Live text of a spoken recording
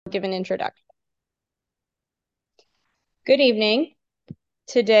Give an introduction. Good evening.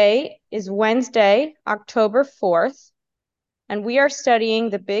 Today is Wednesday, October 4th, and we are studying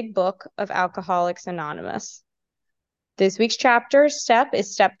the Big Book of Alcoholics Anonymous. This week's chapter step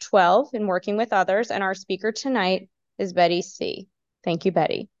is step 12 in working with others, and our speaker tonight is Betty C. Thank you,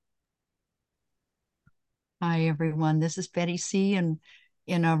 Betty. Hi, everyone. This is Betty C.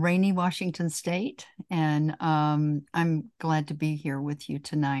 in a rainy Washington State, and I'm glad to be here with you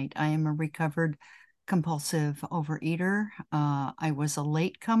tonight. I am a recovered compulsive overeater. I was a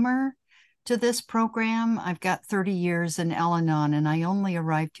latecomer to this program. I've got 30 years in Al-Anon, and I only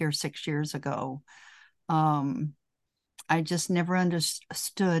arrived here 6 years ago. I just never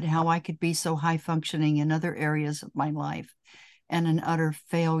understood how I could be so high functioning in other areas of my life and an utter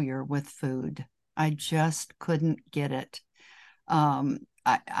failure with food. I just couldn't get it. Um,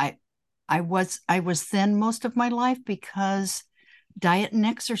 I was thin most of my life because diet and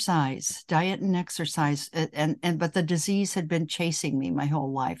exercise, and but the disease had been chasing me my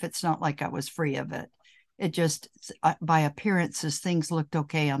whole life. It's not like I was free of it. It just, by appearances, things looked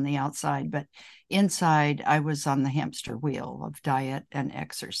okay on the outside, but inside, I was on the hamster wheel of diet and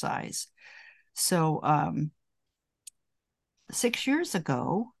exercise. So, 6 years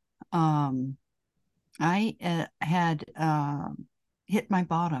ago, I had hit my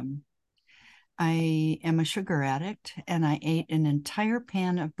bottom. I am a sugar addict, and I ate an entire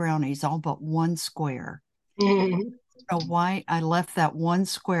pan of brownies, all but one square. I don't know why I left that one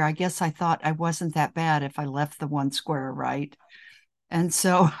square. I guess I thought I wasn't that bad if I left the one square, right? And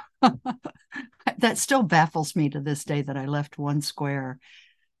so that still baffles me to this day that I left one square.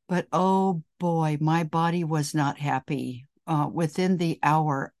 But oh boy, my body was not happy. Within the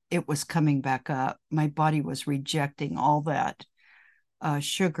hour, it was coming back up. My body was rejecting all that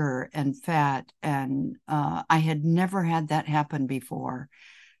sugar and fat. And I had never had that happen before.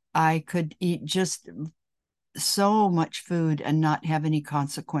 I could eat just so much food and not have any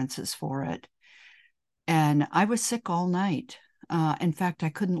consequences for it. And I was sick all night. In fact, I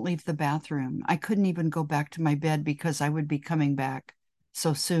couldn't leave the bathroom. I couldn't even go back to my bed because I would be coming back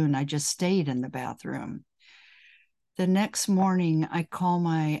so soon. I just stayed in the bathroom. The next morning, I call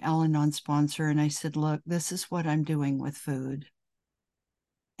my Al Anon sponsor and I said, "Look, this is what I'm doing with food.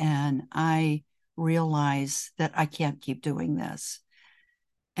 And I realize that I can't keep doing this."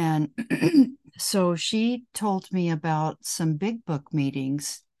 And so she told me about some big book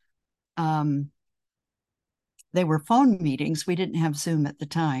meetings. Um, they were phone meetings. We didn't have Zoom at the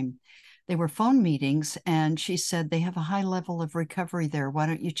time. They were phone meetings. And she said, "They have a high level of recovery there. Why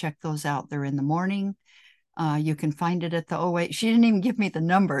don't you check those out? They're in the morning. You can find it at the OA." She didn't even give me the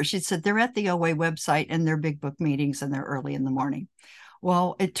number. She said, "They're at the OA website and they're big book meetings and they're early in the morning."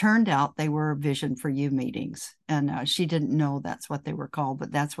 Well, it turned out they were Vision for You meetings. And she didn't know that's what they were called,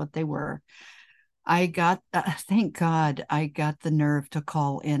 but that's what they were. Thank God, I got the nerve to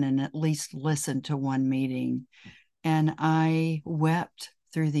call in and at least listen to one meeting. And I wept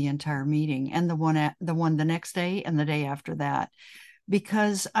through the entire meeting and the one the next day and the day after that,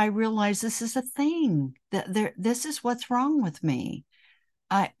 because I realized this is a thing this is what's wrong with me.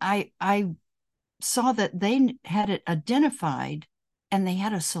 I saw that they had it identified and they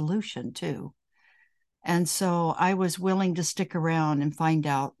had a solution too. And so I was willing to stick around and find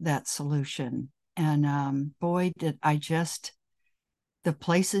out that solution. And boy, did I just, the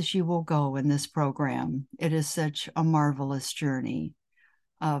places you will go in this program. It is such a marvelous journey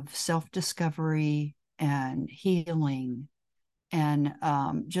of self discovery and healing. And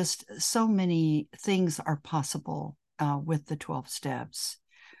just so many things are possible with the 12 steps.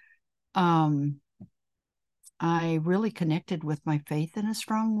 Um, I really connected with my faith in a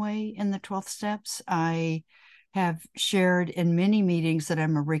strong way in the 12 steps. I have shared in many meetings that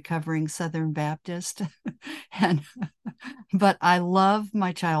I'm a recovering Southern Baptist. and but I love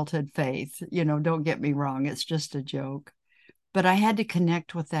my childhood faith. Don't get me wrong, it's just a joke. But I had to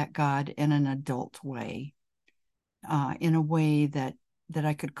connect with that God in an adult way, in a way that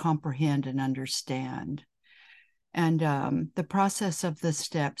I could comprehend and understand. And the process of the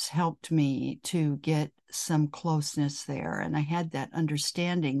steps helped me to get some closeness there. And I had that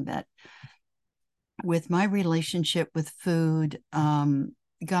understanding that with my relationship with food,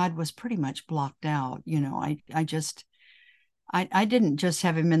 God was pretty much blocked out. I didn't just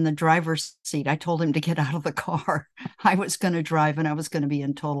have him in the driver's seat. I told him to get out of the car. I was going to drive and I was going to be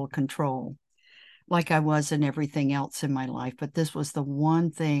in total control, like I was in everything else in my life. But this was the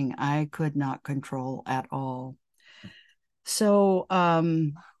one thing I could not control at all. So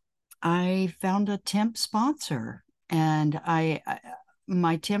I found a temp sponsor, and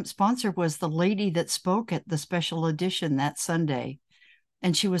my temp sponsor was the lady that spoke at the special edition that Sunday.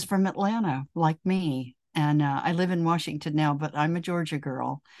 And she was from Atlanta, like me. And I live in Washington now, but I'm a Georgia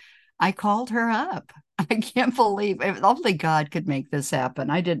girl. I called her up. I can't believe it. Only God could make this happen.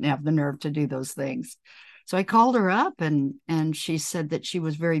 I didn't have the nerve to do those things. So I called her up, and she said that she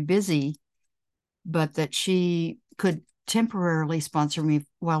was very busy, but that she could temporarily sponsor me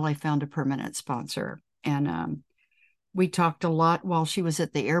while I found a permanent sponsor. And we talked a lot while she was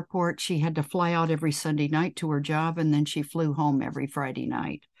at the airport. She had to fly out every Sunday night to her job, and then she flew home every Friday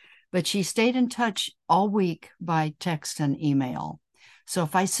night. But she stayed in touch all week by text and email. So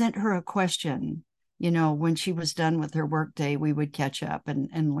if I sent her a question, when she was done with her workday, we would catch up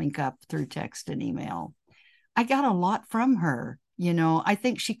and link up through text and email. I got a lot from her. I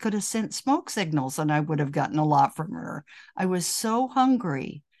think she could have sent smoke signals and I would have gotten a lot from her. I was so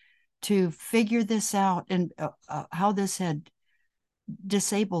hungry to figure this out and how this had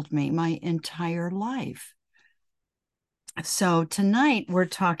disabled me my entire life. So tonight we're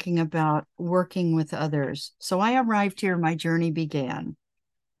talking about working with others. So I arrived here, my journey began,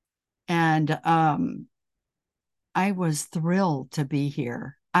 and I was thrilled to be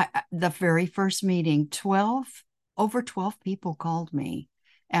here. The very first meeting, over 12 people called me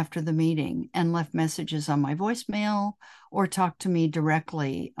after the meeting and left messages on my voicemail or talked to me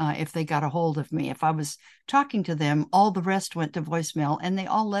directly if they got a hold of me. If I was talking to them, all the rest went to voicemail and they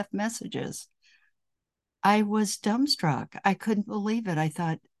all left messages. I was dumbstruck. I couldn't believe it. I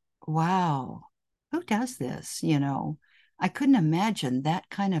thought, wow, who does this? I couldn't imagine that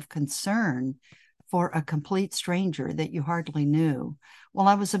kind of concern for a complete stranger that you hardly knew. Well,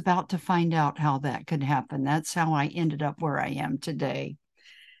 I was about to find out how that could happen. That's how I ended up where I am today.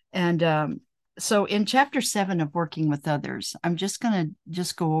 And so in chapter 7 of Working with Others, I'm just going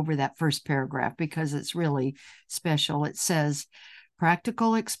to go over that first paragraph because it's really special. It says,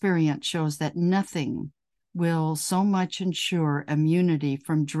 practical experience shows that nothing will so much ensure immunity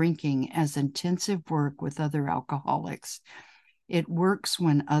from drinking as intensive work with other alcoholics. It works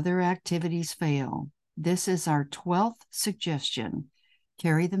when other activities fail. This is our 12th suggestion.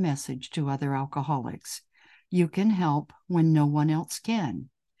 Carry the message to other alcoholics. You can help when no one else can.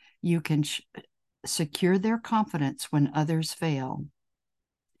 You can secure their confidence when others fail.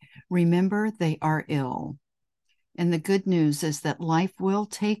 Remember, they are ill. And the good news is that life will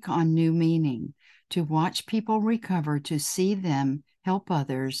take on new meaning. To watch people recover, to see them help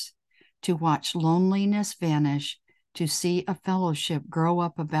others, to watch loneliness vanish, to see a fellowship grow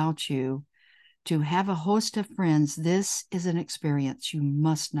up about you, to have a host of friends, this is an experience you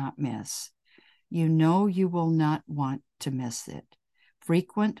must not miss. You know you will not want to miss it.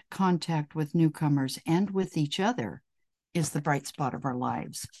 Frequent contact with newcomers and with each other is the bright spot of our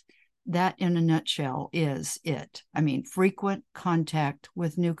lives. That, in a nutshell, is it. I mean, frequent contact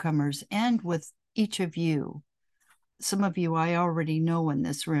with newcomers and with each of you. Some of you I already know in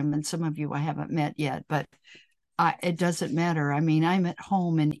this room, and some of you I haven't met yet, but it doesn't matter. I mean, I'm at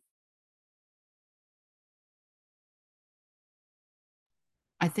home and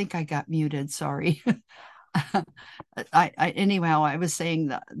I think I got muted. Sorry. Anyhow, I was saying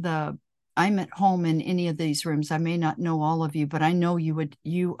the I'm at home in any of these rooms. I may not know all of you, but I know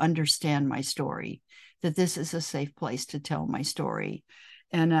you understand my story, that this is a safe place to tell my story.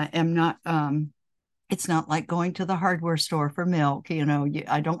 And I am not it's not like going to the hardware store for milk.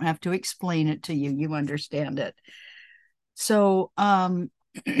 I don't have to explain it to you. You understand it. So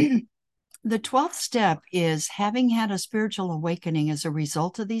the 12th step is, having had a spiritual awakening as a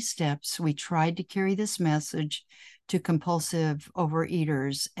result of these steps, we tried to carry this message to compulsive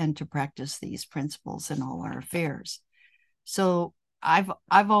overeaters and to practice these principles in all our affairs. So I've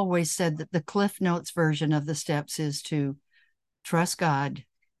always said that the Cliff Notes version of the steps is to trust God,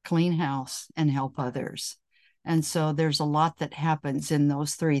 clean house, and help others. And so there's a lot that happens in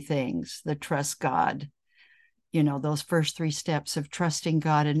those three things: the trust God, those first three steps of trusting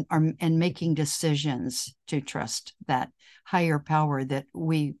God and making decisions to trust that higher power that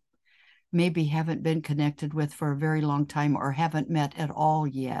we maybe haven't been connected with for a very long time or haven't met at all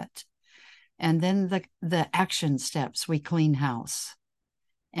yet. And then the action steps: we clean house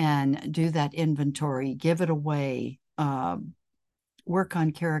and do that inventory, give it away, work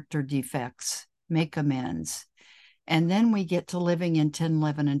on character defects, make amends. And then we get to living in 10,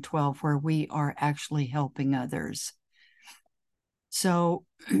 11, and 12, where we are actually helping others. So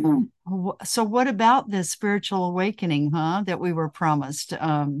what about this spiritual awakening, that we were promised?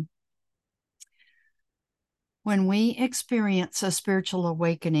 When we experience a spiritual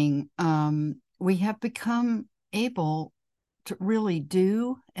awakening, we have become able to really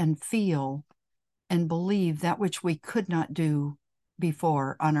do and feel and believe that which we could not do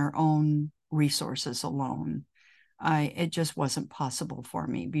before on our own resources alone. It just wasn't possible for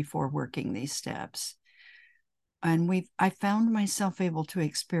me before working these steps. And I found myself able to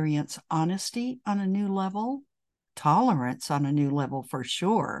experience honesty on a new level, tolerance on a new level for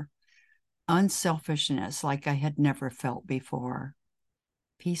sure, unselfishness like I had never felt before.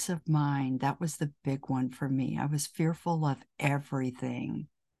 Peace of mind, that was the big one for me. I was fearful of everything.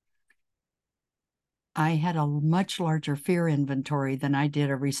 I had a much larger fear inventory than I did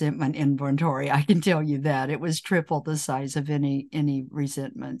a resentment inventory. I can tell you that. It was triple the size of any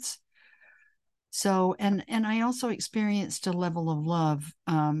resentments. So, and I also experienced a level of love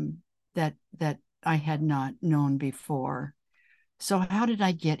that I had not known before. So how did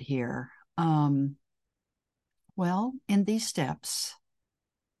I get here? Well, in these steps,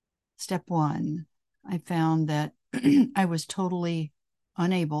 step one, I found that I was totally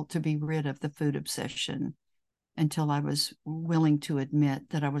unable to be rid of the food obsession until I was willing to admit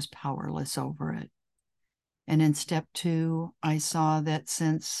that I was powerless over it. And in step two, I saw that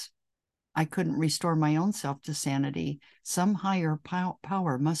since I couldn't restore my own self to sanity, some higher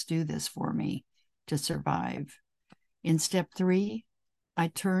power must do this for me to survive. In step three, I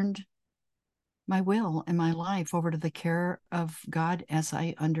turned my will and my life over to the care of God as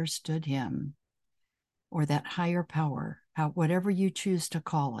I understood him, or that higher power, whatever you choose to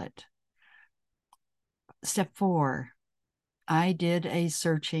call it. Step four, I did a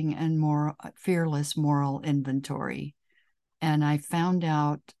searching and more fearless moral inventory, and I found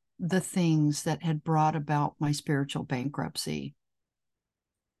out the things that had brought about my spiritual bankruptcy.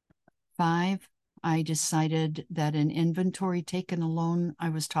 5, I decided that an inventory taken alone, I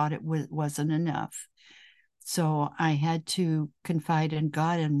was taught it wasn't enough. So I had to confide in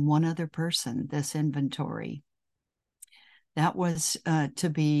God and one other person, this inventory. That was to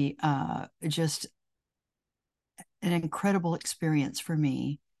be just an incredible experience for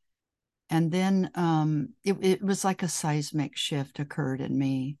me. And then it was like a seismic shift occurred in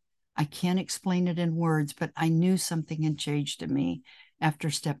me. I can't explain it in words, but I knew something had changed in me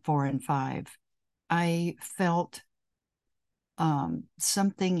after step 4 and 5. I felt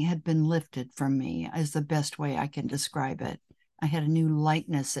something had been lifted from me, is the best way I can describe it. I had a new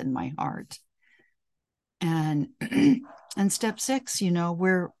lightness in my heart. And and step 6,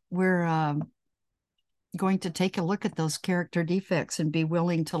 we're going to take a look at those character defects and be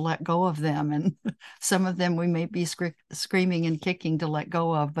willing to let go of them. And some of them we may be screaming and kicking to let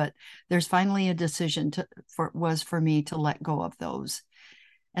go of, but there's finally a decision for me to let go of those.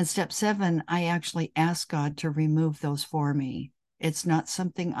 And step 7, I actually asked God to remove those for me. It's not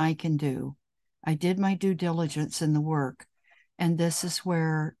something I can do. I did my due diligence in the work, and this is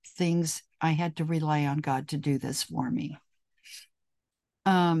where I had to rely on God to do this for me.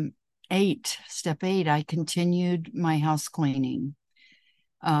 Step 8, I continued my house cleaning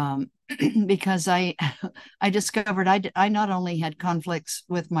because I discovered I not only had conflicts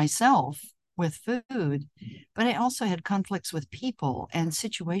with myself with food, but I also had conflicts with people and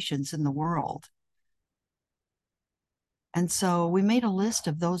situations in the world. And so we made a list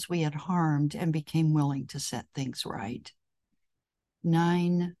of those we had harmed and became willing to set things right.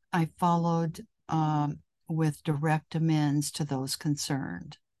 9, I followed with direct amends to those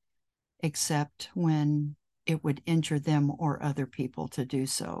concerned, except when it would injure them or other people to do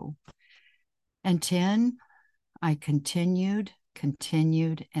so. And 10, I continued,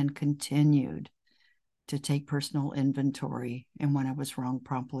 and continued to take personal inventory. And when I was wrong,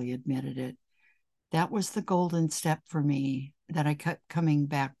 promptly admitted it. That was the golden step for me that I kept coming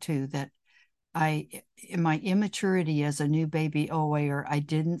back to, that in my immaturity as a new baby OAer, I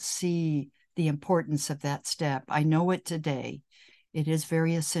didn't see the importance of that step. I know it today. It is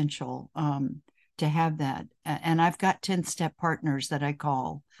very essential to have that. And I've got 10-step partners that I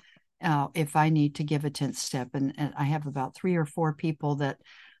call if I need to give a 10th step. And I have about 3 or 4 people that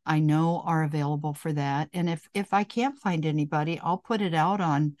I know are available for that. And if I can't find anybody, I'll put it out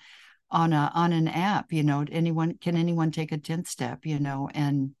on an app, can anyone take a 10th step,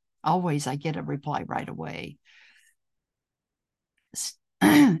 and always I get a reply right away.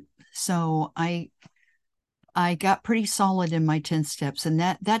 So I got pretty solid in my 10 steps, and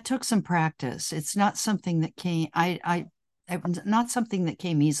that took some practice. It's not something that came not something that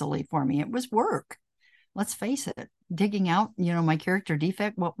came easily for me. It was work. Let's face it, digging out, my character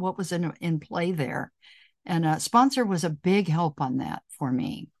defect, what was in play there. And a sponsor was a big help on that for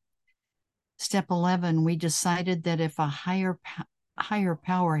me. Step 11, we decided that if a higher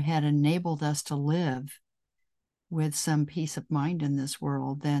power had enabled us to live with some peace of mind in this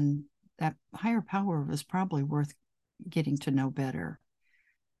world, then that higher power was probably worth getting to know better.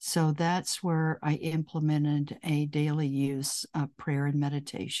 So that's where I implemented a daily use of prayer and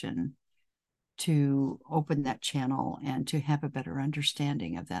meditation to open that channel and to have a better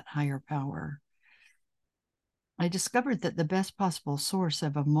understanding of that higher power. I discovered that the best possible source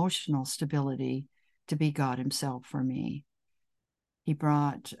of emotional stability to be God himself for me. He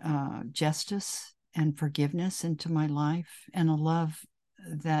brought justice and forgiveness into my life, and a love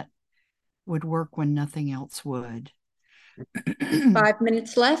that would work when nothing else would. 5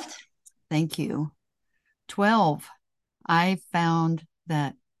 minutes left. Thank you. 12, I found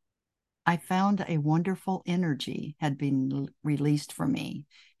a wonderful energy had been released for me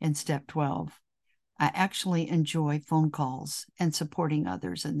in step 12. I actually enjoy phone calls and supporting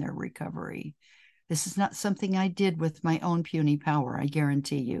others in their recovery. This is not something I did with my own puny power, I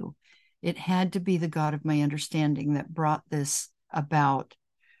guarantee you. It had to be the God of my understanding that brought this about,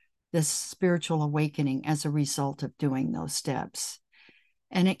 this spiritual awakening as a result of doing those steps.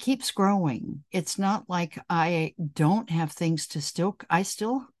 And it keeps growing. It's not like I don't have things to I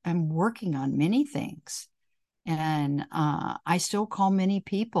still am working on many things. And I still call many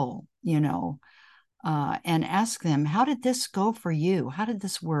people, and ask them, how did this go for you? How did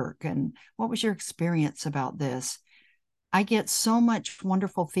this work? And what was your experience about this? I get so much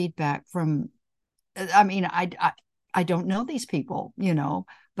wonderful feedback from, I don't know these people,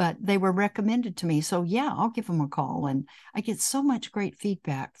 but they were recommended to me. So yeah, I'll give them a call. And I get so much great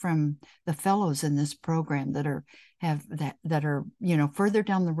feedback from the fellows in this program that are further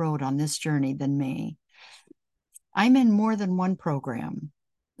down the road on this journey than me. I'm in more than one program.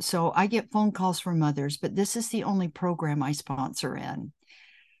 So I get phone calls from others, but this is the only program I sponsor in.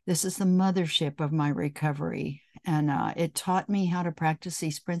 This is the mothership of my recovery. And it taught me how to practice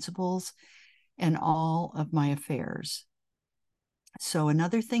these principles in all of my affairs. So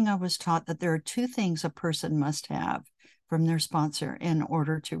another thing I was taught, that there are two things a person must have from their sponsor in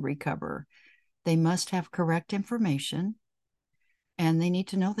order to recover. They must have correct information, and they need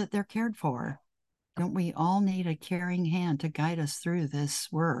to know that they're cared for. Don't we all need a caring hand to guide us through this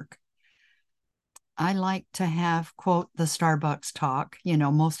work? I like to have, quote, the Starbucks talk.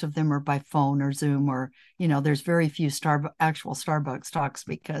 Most of them are by phone or Zoom, or, there's very few actual Starbucks talks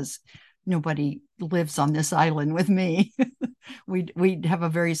because nobody lives on this island with me. we have a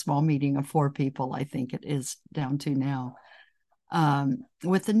very small meeting of 4 people, I think it is down to now,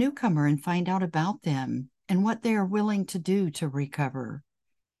 with the newcomer, and find out about them and what they are willing to do to recover.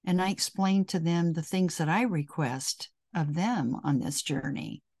 And I explain to them the things that I request of them on this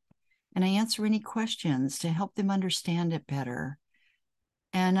journey. And I answer any questions to help them understand it better.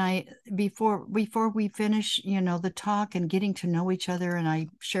 And before we finish, the talk and getting to know each other, and I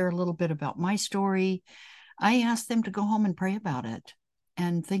share a little bit about my story, I ask them to go home and pray about it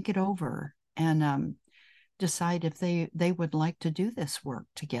and think it over, and decide if they would like to do this work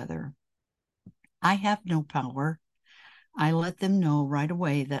together. I have no power. I let them know right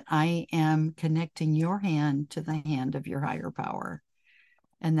away that I am connecting your hand to the hand of your higher power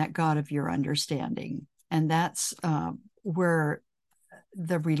and that God of your understanding. And that's where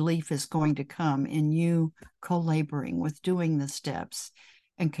the relief is going to come, in you co-laboring with doing the steps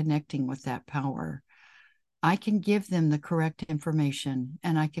and connecting with that power. I can give them the correct information,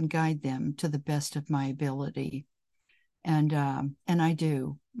 and I can guide them to the best of my ability. And I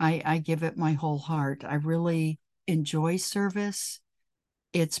do. I give it my whole heart. I really enjoy service.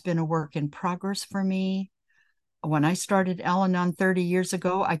 It's been a work in progress for me. When I started Al-Anon 30 years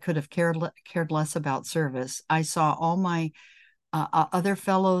ago, I could have cared less about service. I saw all my other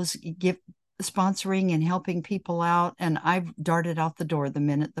fellows sponsoring and helping people out, and I darted out the door the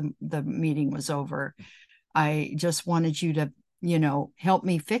minute the meeting was over. I just wanted you to, help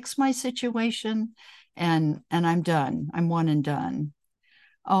me fix my situation, and I'm done. I'm one and done.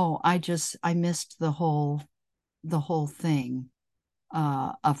 Oh, I missed the whole thing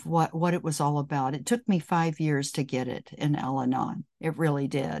of what it was all about. It took me 5 years to get it in Al-Anon. It really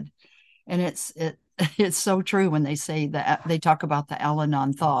did. And it's so true when they say that, they talk about the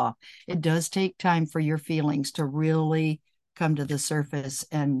Al-Anon thaw. It does take time for your feelings to really come to the surface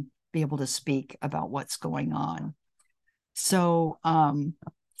and be able to speak about what's going on. So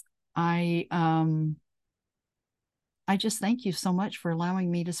I just thank you so much for allowing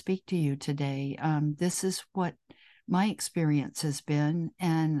me to speak to you today. This is what my experience has been,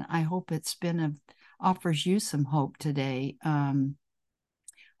 and I hope offers you some hope today.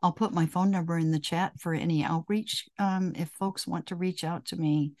 I'll put my phone number in the chat for any outreach if folks want to reach out to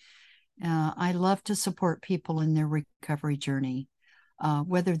me. I love to support people in their recovery journey,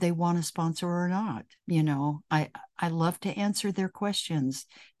 whether they want to sponsor or not. I love to answer their questions.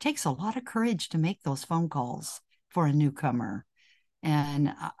 It takes a lot of courage to make those phone calls for a newcomer.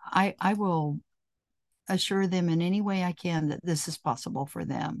 And I will assure them in any way I can that this is possible for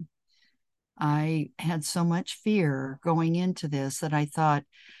them. I had so much fear going into this that I thought,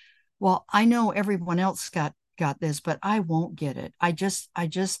 well, I know everyone else got this, but I won't get it. I just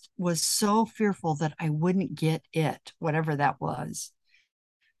was so fearful that I wouldn't get it, whatever that was.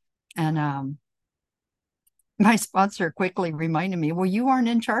 And my sponsor quickly reminded me, well, you aren't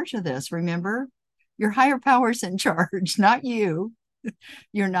in charge of this, remember? Your higher power's in charge, not you.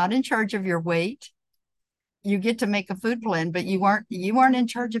 You're not in charge of your weight. You get to make a food plan, but you aren't in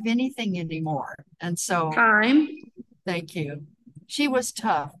charge of anything anymore. And so Time. thank you. She was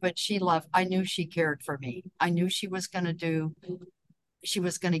tough, but I knew she cared for me. I knew she was going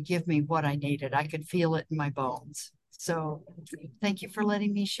to give me what I needed. I could feel it in my bones. So thank you for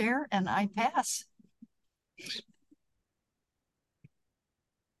letting me share, and I pass.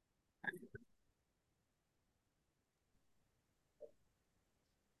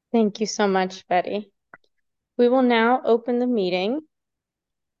 Thank you so much, Betty. We will now open the meeting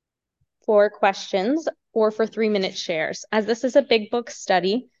for questions or for 3-minute shares. As this is a big book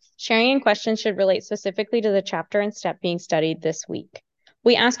study, sharing and questions should relate specifically to the chapter and step being studied this week.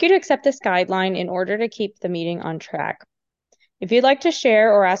 We ask you to accept this guideline in order to keep the meeting on track. If you'd like to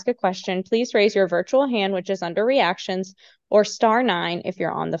share or ask a question, please raise your virtual hand, which is under reactions, or *9 if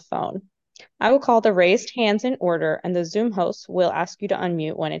you're on the phone. I will call the raised hands in order, and the Zoom host will ask you to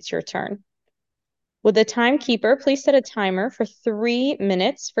unmute when it's your turn. Would the timekeeper please set a timer for 3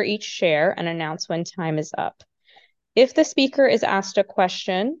 minutes for each share and announce when time is up? If the speaker is asked a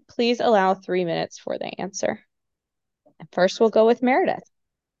question, please allow 3 minutes for the answer. First, we'll go with Meredith.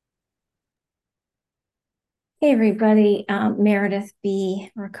 Hey everybody, Meredith B.,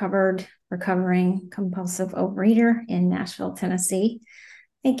 recovering compulsive overeater in Nashville, Tennessee.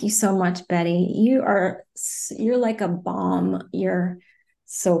 Thank you so much, Betty. You're like a balm. You're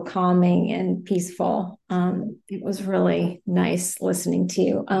so calming and peaceful. It was really nice listening to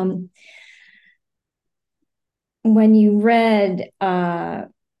you. When you read,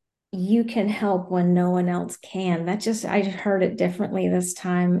 you can help when no one else can. I just heard it differently this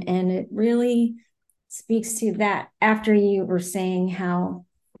time, and it really speaks to that after you were saying how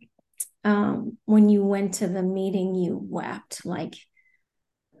when you went to the meeting, you wept. Like,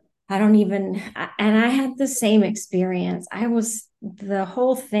 and I had the same experience. The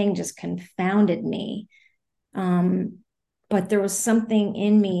whole thing just confounded me. But there was something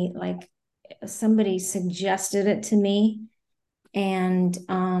in me, like somebody suggested it to me, and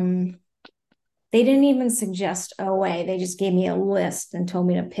they didn't even suggest OA. They just gave me a list and told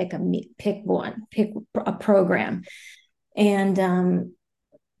me to pick a program. And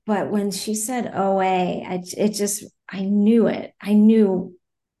but when she said OA, I knew it. I knew,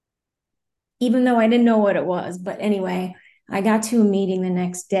 even though I didn't know what it was. But anyway, I got to a meeting the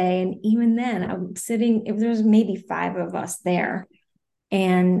next day, and even then, I'm sitting. There was maybe 5 of us there.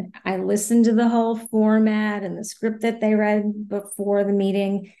 And I listened to the whole format and the script that they read before the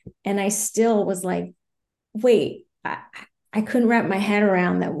meeting. And I still was like, wait, I couldn't wrap my head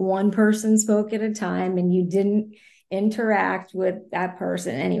around that one person spoke at a time and you didn't interact with that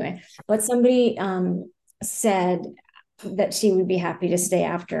person. Anyway, but somebody said that she would be happy to stay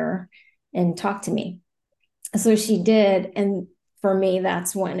after and talk to me. So she did. And for me,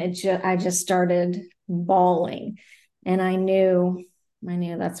 that's when I just started bawling. And I knew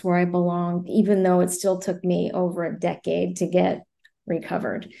that's where I belonged, even though it still took me over a decade to get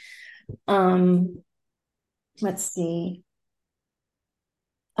recovered. Let's see.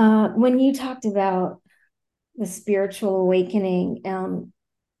 When you talked about the spiritual awakening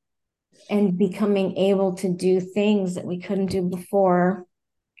and becoming able to do things that we couldn't do before,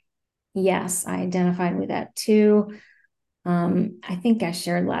 yes, I identified with that too. I think I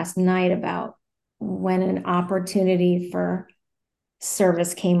shared last night about when an opportunity for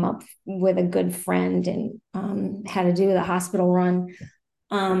service came up with a good friend and had to do with a hospital run.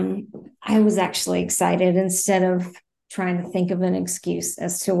 I was actually excited instead of trying to think of an excuse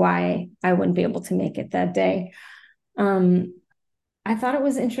as to why I wouldn't be able to make it that day. I thought it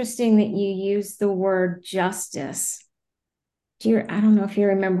was interesting that you used the word justice. I don't know if you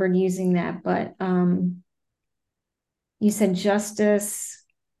remembered using that, but you said justice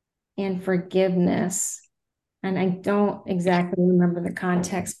and forgiveness. And I don't exactly remember the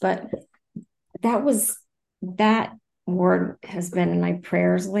context, but that word has been in my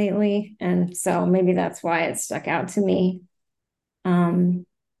prayers lately. And so maybe that's why it stuck out to me. I'm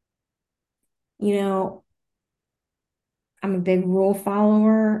a big rule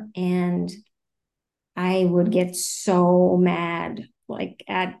follower, and I would get so mad, like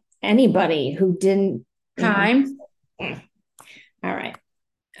at anybody who didn't. Time. All right.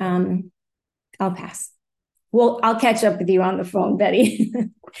 I'll pass. Well, I'll catch up with you on the phone, Betty.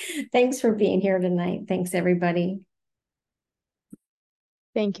 Thanks for being here tonight. Thanks, everybody.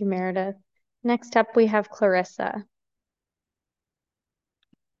 Thank you, Meredith. Next up, we have Clarissa.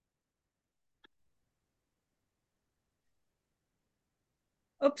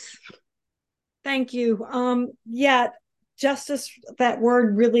 Oops. Thank you. Yeah, justice, that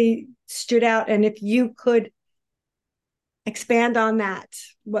word really stood out. And if you could expand on that,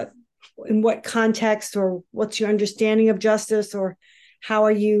 in what context, or what's your understanding of justice, or how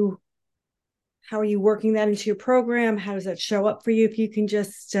are you working that into your program? How does that show up for you? If you can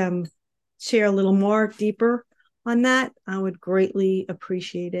just share a little more deeper on that, I would greatly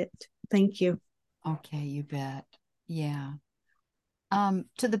appreciate it. Thank you. Okay, you bet. Yeah.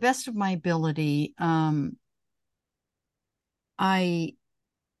 To the best of my ability,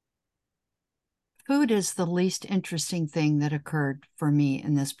 food is the least interesting thing that occurred for me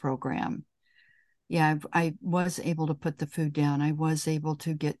in this program. Yeah, I was able to put the food down. I was able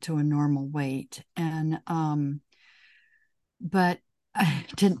to get to a normal weight. And, but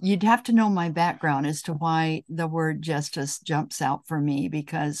you'd have to know my background as to why the word justice jumps out for me,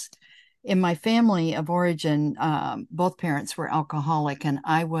 because in my family of origin, both parents were alcoholic, and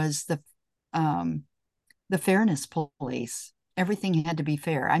I was the fairness police. Everything had to be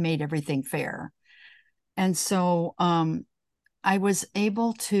fair. I made everything fair. And so I was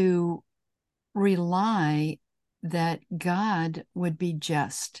able to rely that God would be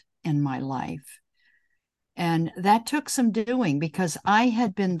just in my life. And that took some doing, because I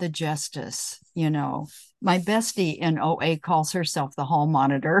had been the justice. My bestie in OA calls herself the hall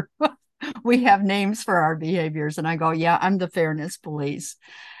monitor. We have names for our behaviors. And I go, yeah, I'm the fairness police.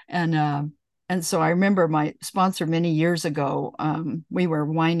 And so I remember my sponsor many years ago, we were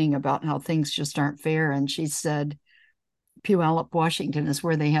whining about how things just aren't fair. And she said, Puyallup, Washington is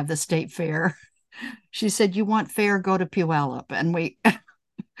where they have the state fair. She said, you want fair, go to Puyallup. And we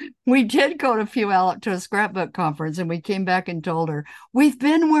did go to Puyallup to a scrapbook conference, and we came back and told her, we've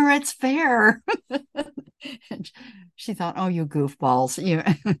been where it's fair. And she thought, oh, you goofballs.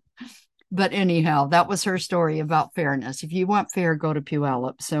 But anyhow, that was her story about fairness. If you want fair, go to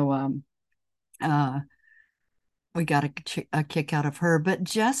Puyallup. So we got a kick out of her. But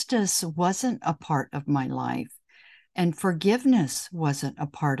justice wasn't a part of my life, and forgiveness wasn't a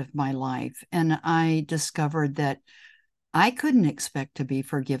part of my life. And I discovered that I couldn't expect to be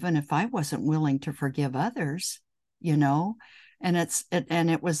forgiven if I wasn't willing to forgive others, and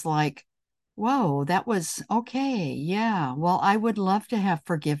it was like, whoa, that was okay. Yeah. Well, I would love to have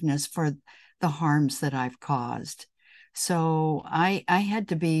forgiveness for the harms that I've caused. So I had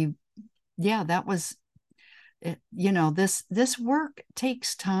to be, yeah, that was, this work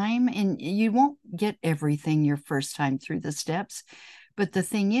takes time, and you won't get everything your first time through the steps. But the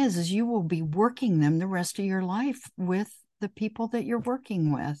thing is you will be working them the rest of your life with the people that you're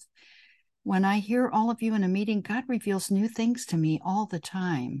working with. When I hear all of you in a meeting, God reveals new things to me all the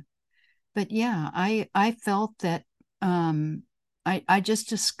time. But yeah, I felt that I just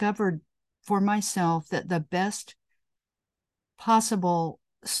discovered for myself that the best possible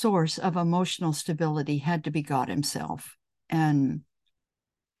source of emotional stability had to be God himself, and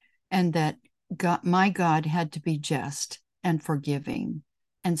that my God had to be just and forgiving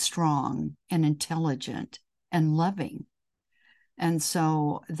and strong and intelligent and loving. And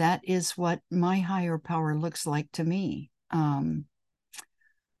so that is what my higher power looks like to me.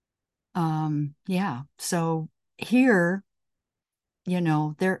 Yeah. So here,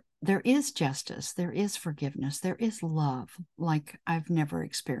 there is justice, there is forgiveness, there is love like I've never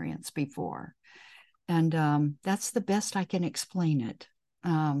experienced before. And that's the best I can explain it.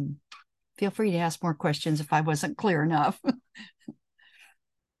 Feel free to ask more questions if I wasn't clear enough.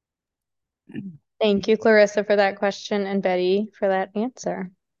 Thank you, Clarissa, for that question, and Betty for that answer.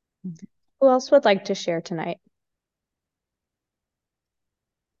 Who else would like to share tonight?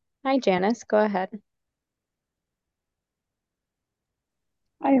 Hi, Janice, go ahead.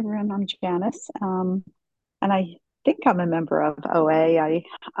 Hi, everyone. I'm Janice, and I think I'm a member of OA.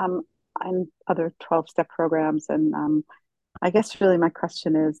 I'm other 12-step programs, and I guess really my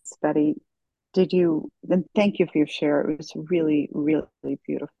question is, Betty, and thank you for your share. It was really, really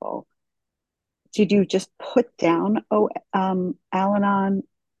beautiful. Did you just put down Al-Anon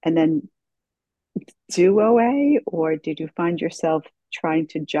and then do OA, or did you find yourself trying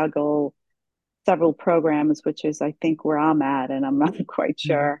to juggle several programs, which is, I think, where I'm at, and I'm not quite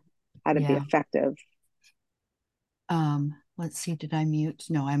sure how to be effective. Let's see, did I mute?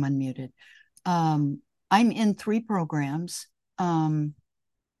 No, I'm unmuted. I'm in 3 programs. I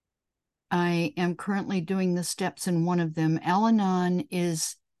am currently doing the steps in one of them. Al-Anon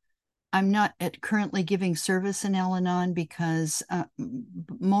is I'm not currently giving service in Al-Anon because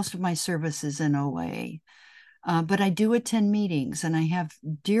most of my service is in OA. But I do attend meetings, and I have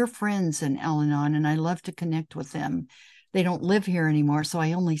dear friends in Al-Anon, and I love to connect with them. They don't live here anymore, so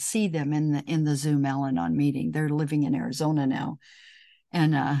I only see them in the Zoom Al-Anon meeting. They're living in Arizona now,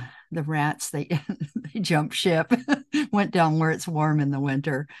 and the rats they they jumped ship, went down where it's warm in the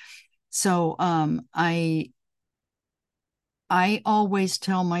winter. So I always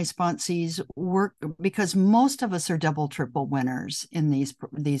tell my sponsees work, because most of us are double, triple winners in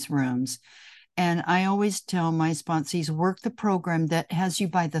these rooms. And I always tell my sponsees, work the program that has you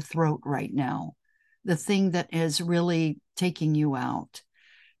by the throat right now, the thing that is really taking you out.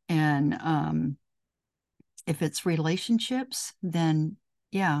 And if it's relationships, then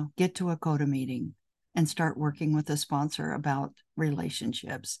yeah, get to a CODA meeting and start working with a sponsor about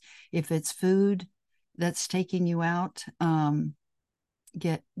relationships. If it's food that's taking you out,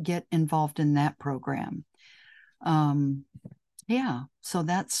 get involved in that program. Yeah, so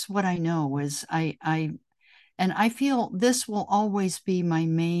that's what I know is I feel this will always be my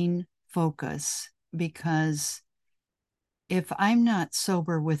main focus, because if I'm not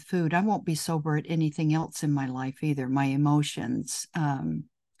sober with food, I won't be sober at anything else in my life either. My emotions,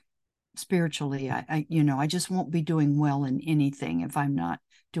 spiritually, I just won't be doing well in anything if I'm not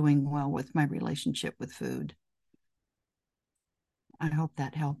doing well with my relationship with food. I hope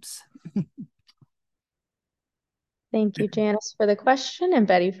that helps. Thank you, Janice, for the question, and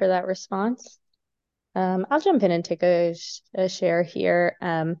Betty for that response. I'll jump in and take a share here.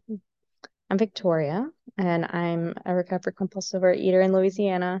 I'm Victoria, and I'm a recovered compulsive overeater in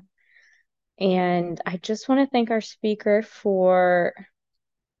Louisiana. And I just want to thank our speaker for,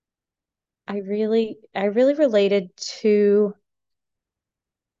 I really related to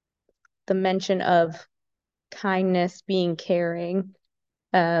the mention of kindness, being caring,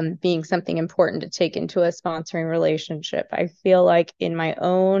 being something important to take into a sponsoring relationship. I feel like in my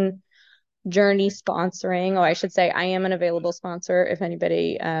own journey sponsoring, I should say I am an available sponsor if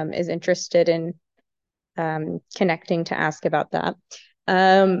anybody is interested in connecting to ask about that.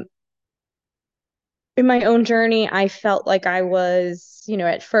 In my own journey, I felt like I was,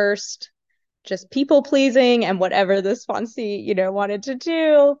 at first just people pleasing, and whatever the sponsee, wanted to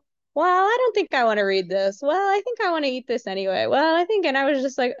do. Well, I don't think I want to read this. Well, I think I want to eat this anyway. Well, and I was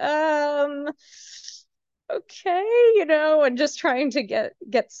just like, okay, and just trying to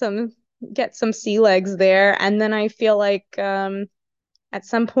get some sea legs there. And then I feel like at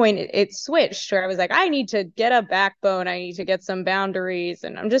some point it switched, where I was like, I need to get a backbone. I need to get some boundaries.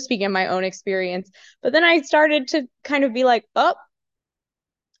 And I'm just speaking of my own experience. But then I started to kind of be like, oh,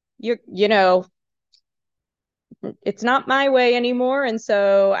 it's not my way anymore. And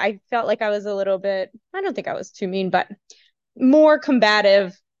so I felt like I was a little bit, I don't think I was too mean, but more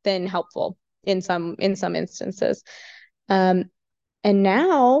combative than helpful in some instances. And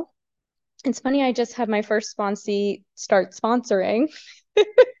now it's funny, I just had my first sponsee start sponsoring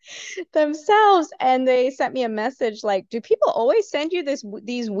themselves, and they sent me a message like, do people always send you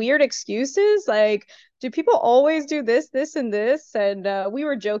these weird excuses? Like, do people always do this and this? And we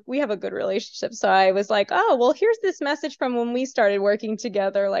were joking, we have a good relationship, so I was like, oh well, here's this message from when we started working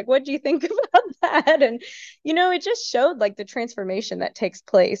together, like, what do you think about that? And it just showed like the transformation that takes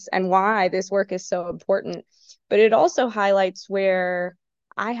place and why this work is so important. But it also highlights where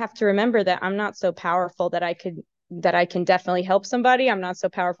I have to remember that I'm not so powerful that I can definitely help somebody. I'm not so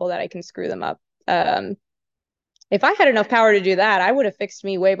powerful that I can screw them up. If I had enough power to do that, I would have fixed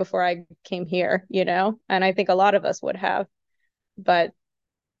me way before I came here, and I think a lot of us would have. But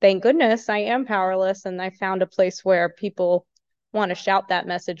thank goodness I am powerless, and I found a place where people want to shout that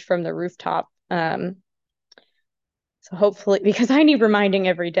message from the rooftop. So hopefully, because I need reminding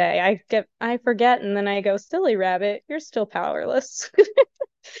every day, I forget, and then I go, silly rabbit, you're still powerless.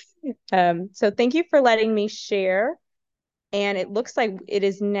 So thank you for letting me share. And it looks like it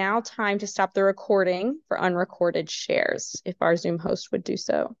is now time to stop the recording for unrecorded shares, if our Zoom host would do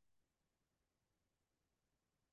so.